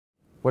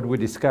What we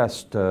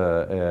discussed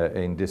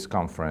in this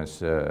conference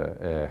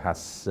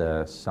has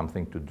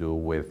something to do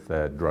with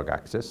drug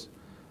access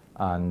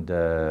and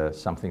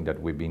something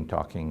that we've been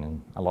talking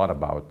a lot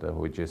about,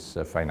 which is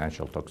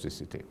financial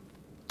toxicity.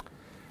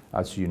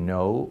 As you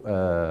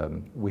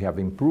know, we have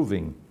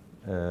improving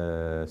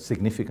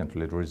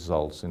significantly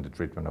results in the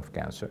treatment of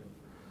cancer.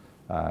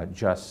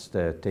 Just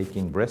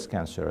taking breast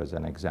cancer as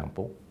an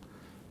example,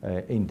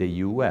 in the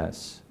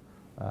US,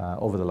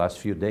 over the last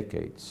few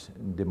decades,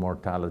 the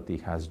mortality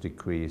has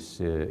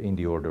decreased in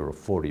the order of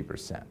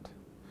 40%.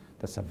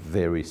 That's a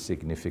very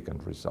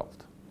significant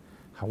result.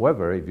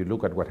 However, if you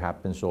look at what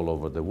happens all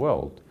over the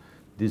world,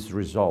 these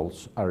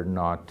results are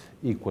not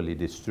equally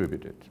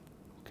distributed,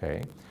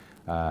 okay?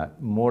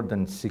 More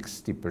than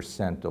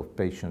 60% of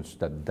patients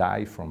that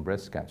die from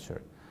breast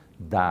cancer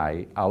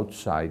die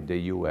outside the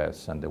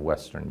US and the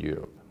Western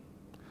Europe.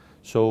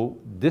 So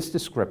this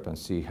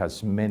discrepancy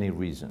has many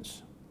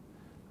reasons.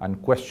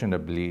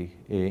 Unquestionably,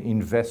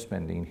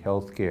 investment in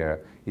healthcare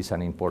is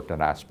an important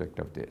aspect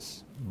of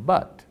this.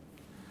 But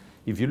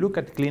if you look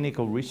at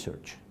clinical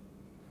research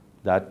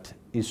that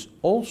is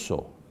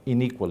also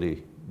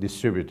unequally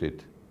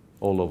distributed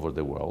all over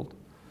the world,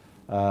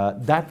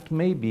 that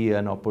may be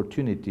an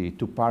opportunity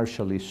to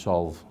partially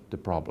solve the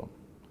problem.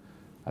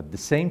 At the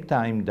same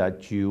time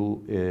that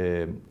you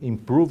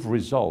improve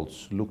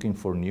results looking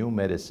for new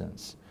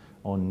medicines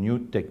or new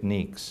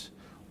techniques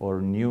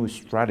or new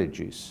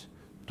strategies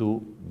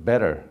to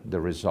better the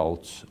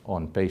results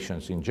on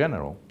patients in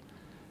general,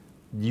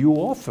 you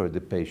offer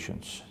the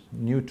patients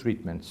new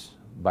treatments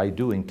by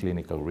doing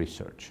clinical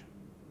research.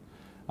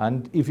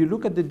 And if you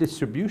look at the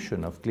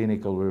distribution of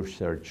clinical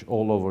research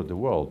all over the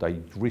world,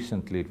 I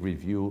recently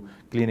reviewed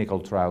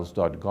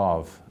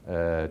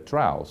clinicaltrials.gov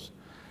trials.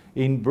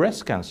 In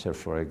breast cancer,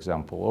 for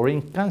example, or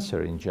in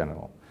cancer in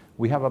general,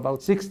 we have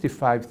about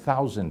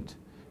 65,000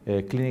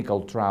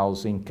 clinical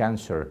trials in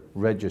cancer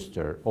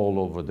registered all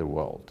over the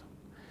world.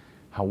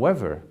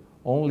 However,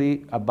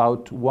 only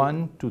about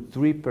 1 to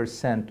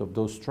 3% of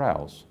those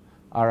trials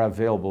are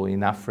available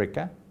in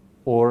Africa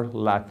or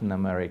Latin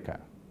America.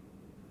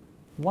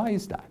 Why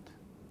is that?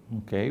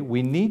 Okay,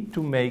 we need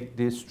to make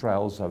these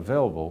trials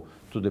available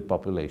to the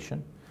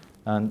population,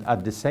 and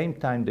at the same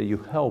time that you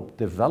help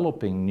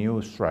developing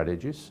new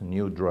strategies,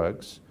 new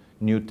drugs,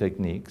 new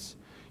techniques,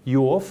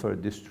 you offer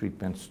these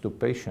treatments to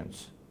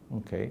patients.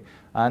 Okay,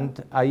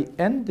 and I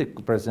end the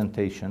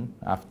presentation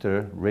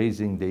after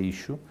raising the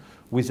issue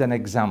with an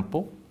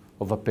example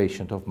of a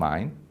patient of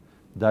mine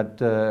that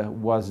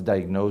was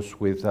diagnosed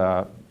with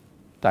a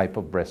type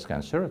of breast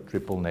cancer, a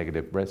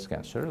triple-negative breast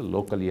cancer, a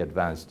locally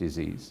advanced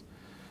disease.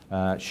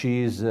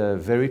 She is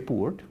very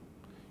poor.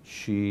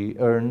 She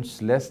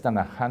earns less than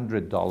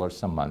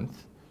 $100 a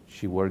month.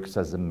 She works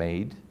as a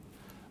maid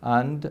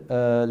and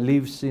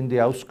lives in the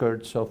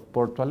outskirts of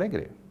Porto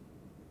Alegre,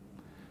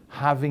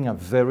 having a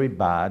very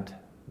bad,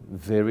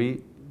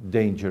 very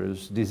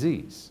dangerous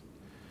disease.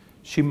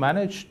 She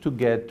managed to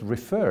get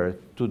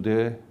referred to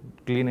the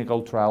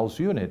clinical trials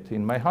unit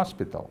in my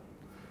hospital.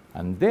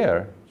 And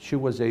there, she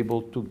was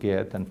able to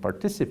get and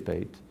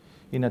participate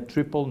in a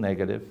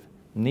triple-negative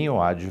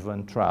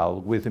neoadjuvant trial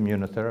with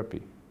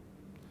immunotherapy.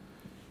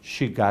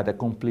 She got a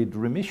complete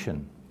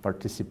remission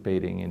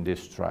participating in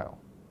this trial.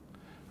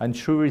 And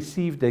she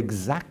received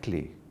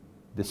exactly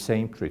the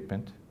same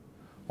treatment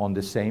on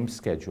the same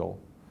schedule,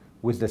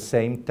 with the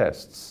same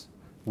tests,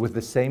 with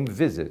the same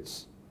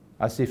visits,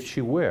 as if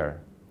she were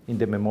in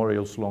the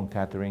Memorial Sloan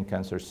Kettering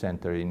Cancer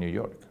Center in New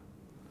York.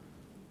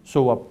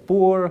 So a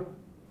poor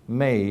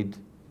maid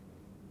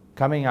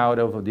coming out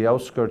of the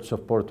outskirts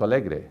of Porto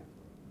Alegre,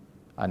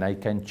 and I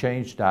can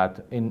change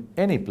that in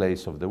any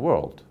place of the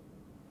world,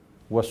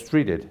 was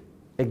treated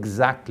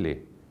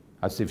exactly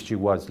as if she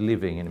was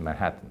living in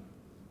Manhattan.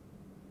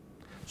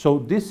 So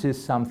this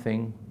is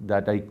something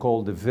that I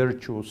call the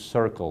virtuous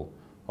circle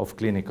of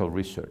clinical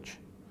research.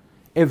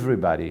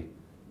 Everybody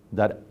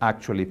that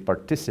actually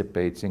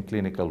participates in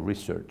clinical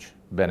research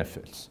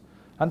benefits.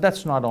 And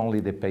that's not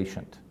only the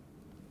patient.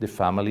 The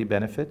family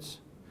benefits,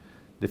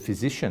 the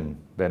physician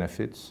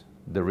benefits,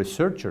 the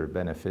researcher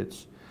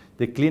benefits,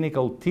 the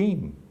clinical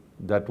team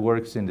that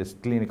works in this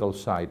clinical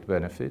site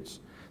benefits,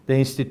 the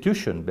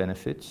institution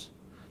benefits,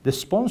 the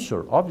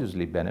sponsor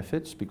obviously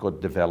benefits because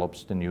it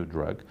develops the new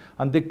drug,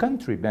 and the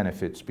country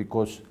benefits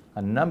because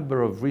a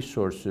number of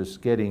resources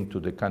get into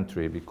the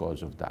country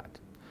because of that.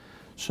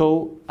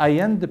 So I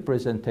end the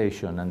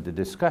presentation and the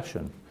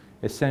discussion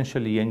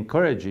essentially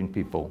encouraging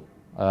people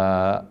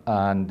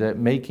and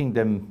making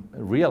them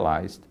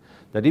realize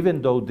that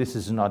even though this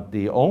is not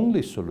the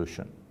only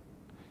solution,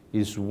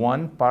 is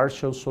one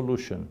partial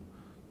solution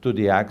to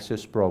the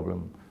access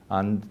problem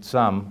and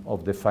some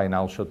of the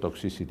financial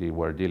toxicity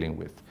we're dealing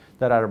with.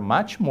 There are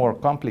much more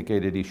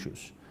complicated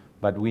issues,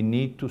 but we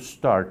need to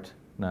start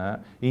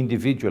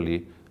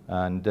individually,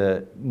 and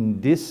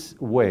in this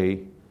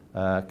way,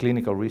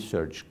 clinical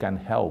research can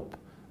help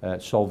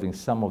solving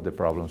some of the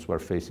problems we're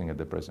facing at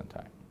the present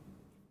time.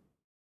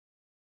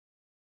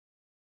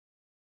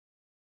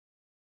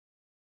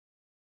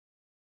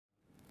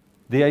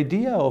 The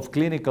idea of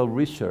clinical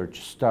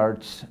research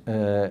starts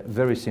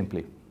very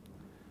simply.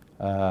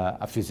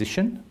 A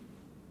physician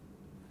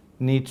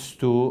needs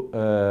to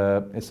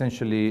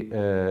essentially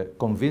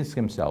convince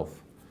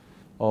himself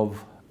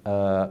of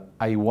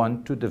I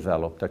want to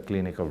develop a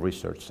clinical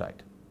research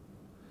site.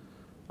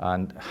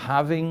 And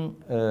having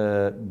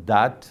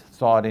that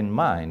thought in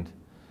mind,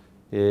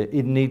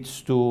 it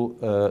needs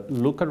to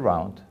look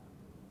around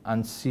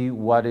and see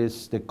what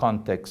is the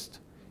context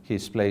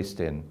he's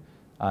placed in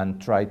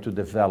and try to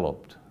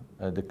develop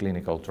the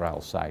clinical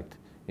trial site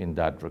in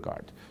that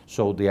regard.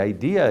 So the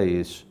idea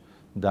is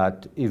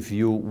that if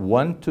you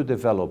want to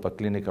develop a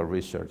clinical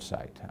research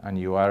site and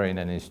you are in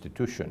an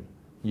institution,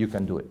 you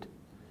can do it.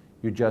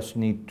 You just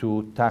need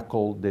to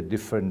tackle the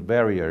different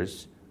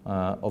barriers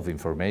of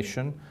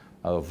information,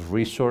 of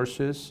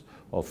resources,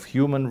 of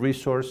human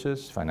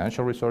resources,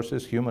 financial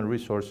resources, human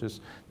resources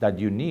that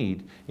you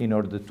need in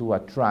order to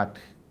attract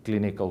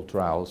clinical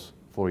trials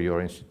for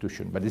your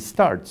institution. But it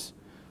starts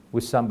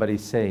with somebody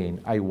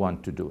saying, I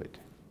want to do it.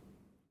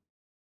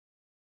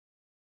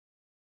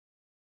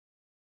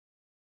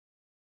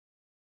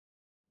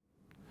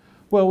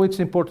 Well, it's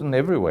important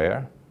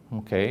everywhere,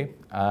 okay?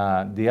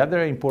 The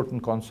other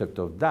important concept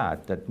of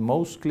that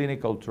most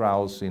clinical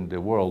trials in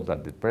the world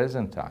at the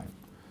present time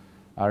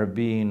are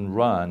being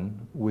run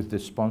with the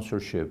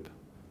sponsorship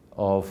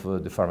of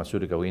the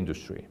pharmaceutical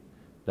industry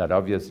that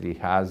obviously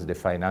has the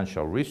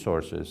financial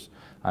resources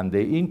and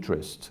the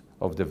interest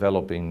of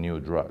developing new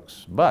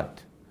drugs.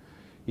 But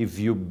if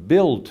you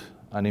build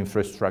an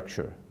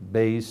infrastructure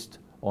based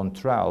on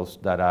trials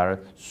that are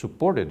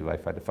supported by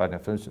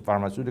the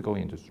pharmaceutical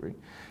industry,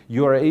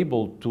 you are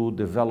able to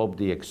develop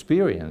the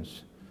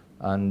experience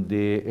and,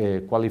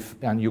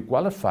 you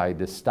qualify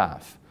the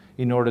staff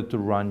in order to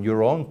run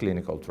your own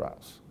clinical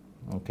trials.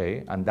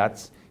 Okay? And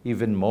that's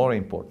even more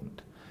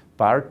important.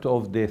 Part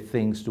of the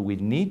things that we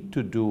need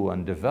to do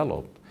and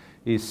develop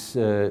is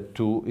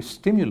to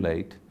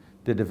stimulate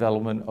the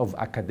development of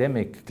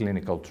academic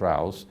clinical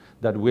trials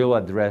that will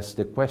address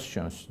the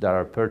questions that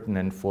are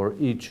pertinent for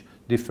each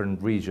different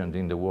region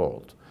in the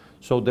world.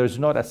 So there's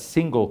not a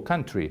single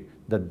country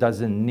that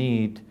doesn't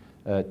need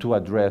to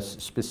address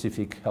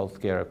specific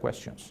healthcare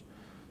questions.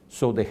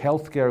 So the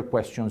healthcare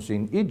questions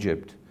in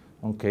Egypt,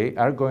 okay,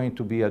 are going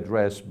to be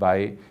addressed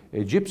by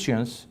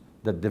Egyptians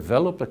that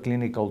develop a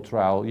clinical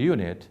trial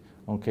unit,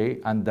 okay,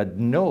 and that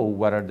know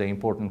what are the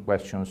important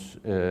questions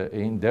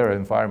in their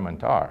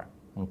environment are.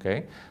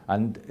 Okay,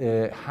 and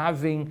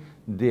having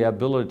the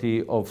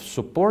ability of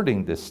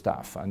supporting the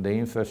staff and the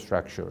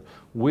infrastructure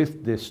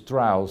with these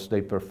trials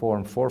they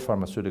perform for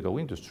pharmaceutical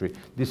industry,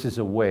 this is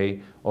a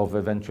way of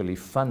eventually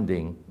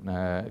funding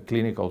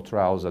clinical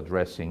trials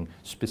addressing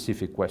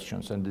specific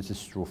questions. And this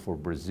is true for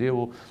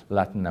Brazil,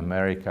 Latin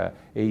America,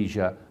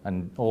 Asia,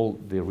 and all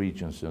the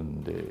regions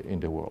in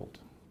the world.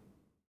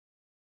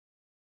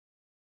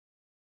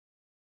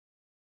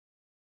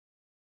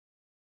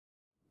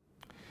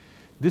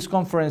 This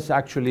conference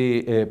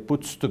actually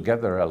puts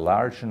together a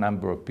large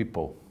number of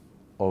people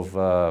of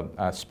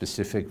a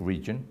specific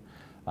region,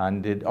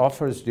 and it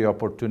offers the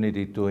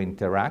opportunity to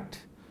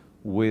interact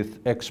with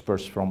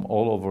experts from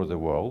all over the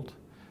world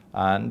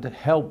and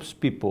helps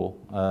people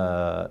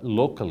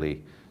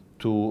locally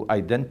to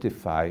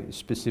identify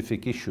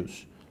specific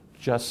issues,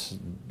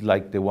 just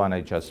like the one I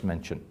just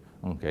mentioned.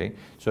 Okay,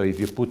 so if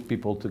you put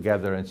people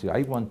together and say,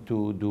 I want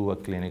to do a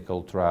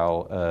clinical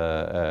trial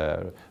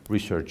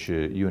research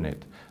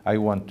unit, I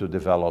want to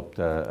develop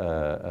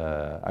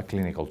a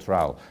clinical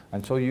trial.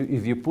 And so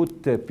if you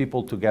put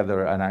people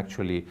together and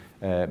actually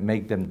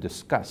make them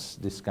discuss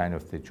this kind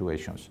of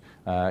situations,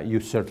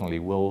 you certainly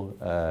will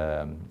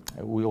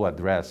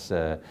address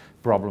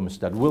problems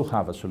that will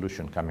have a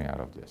solution coming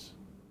out of this.